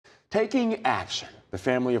Taking action. The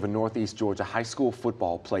family of a Northeast Georgia high school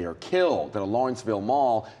football player killed at a Lawrenceville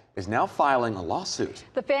mall is now filing a lawsuit.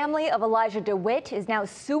 The family of Elijah DeWitt is now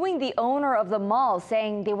suing the owner of the mall,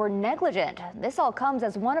 saying they were negligent. This all comes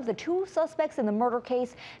as one of the two suspects in the murder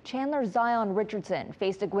case, Chandler Zion Richardson,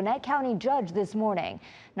 faced a Gwinnett County judge this morning.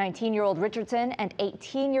 19-year-old Richardson and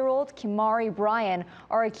 18-year-old Kimari Bryan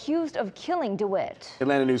are accused of killing DeWitt.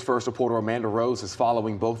 Atlanta News First reporter Amanda Rose is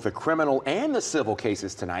following both the criminal and the civil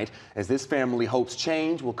cases tonight, as this family hopes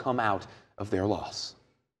change will come out of their loss.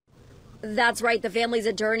 That's right. The family's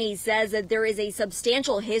attorney says that there is a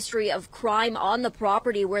substantial history of crime on the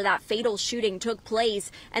property where that fatal shooting took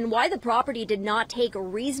place, and why the property did not take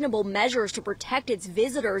reasonable measures to protect its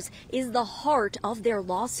visitors is the heart of their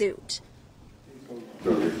lawsuit.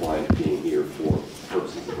 So your client being here for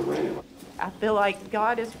purposes of arraignment. I feel like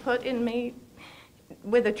God has put in me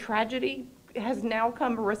with a tragedy has now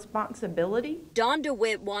come a responsibility. Dawn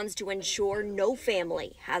DeWitt wants to ensure no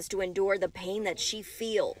family has to endure the pain that she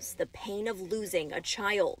feels, the pain of losing a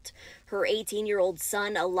child. Her 18-year-old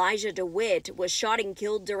son, Elijah DeWitt, was shot and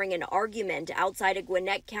killed during an argument outside a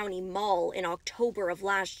Gwinnett County mall in October of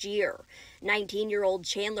last year. 19-year-old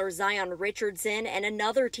Chandler Zion Richardson and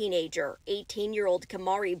another teenager, 18-year-old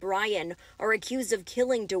Kimari Bryan, are accused of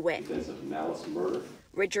killing DeWitt. Defense of malice murder.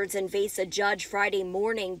 Richardson faced a judge Friday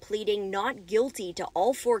morning pleading not guilty to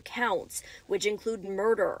all 4 counts, which include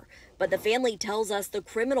murder. But the family tells us the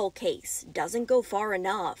criminal case doesn't go far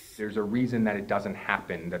enough. There's a reason that it doesn't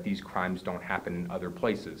happen, that these crimes don't happen in other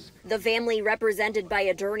places. The family, represented by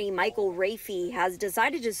attorney Michael Rafey, has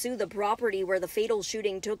decided to sue the property where the fatal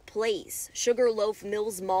shooting took place, Sugarloaf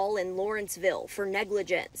Mills Mall in Lawrenceville, for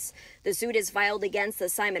negligence. The suit is filed against the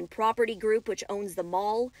Simon Property Group, which owns the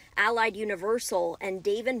mall, Allied Universal, and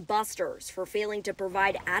Dave & Buster's for failing to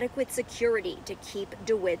provide adequate security to keep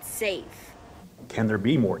DeWitt safe. Can there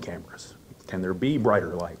be more cameras? Can there be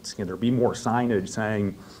brighter lights? Can there be more signage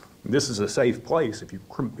saying this is a safe place? If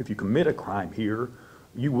you commit a crime here,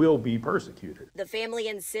 you will be persecuted. The family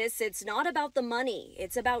insists it's not about the money,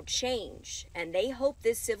 it's about change, and they hope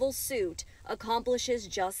this civil suit accomplishes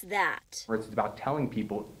just that. It's about telling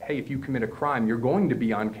people, hey, if you commit a crime, you're going to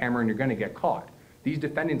be on camera and you're going to get caught. These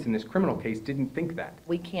defendants in this criminal case didn't think that.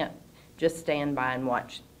 We can't just stand by and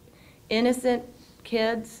watch innocent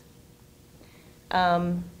kids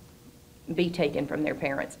be taken from their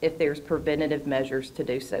parents if there's preventative measures to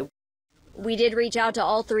do so. We did reach out to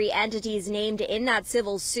all 3 entities named in that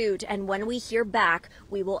civil suit, and when we hear back,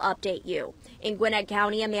 we will update you. In Gwinnett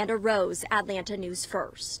County, Amanda Rose, Atlanta News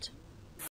First.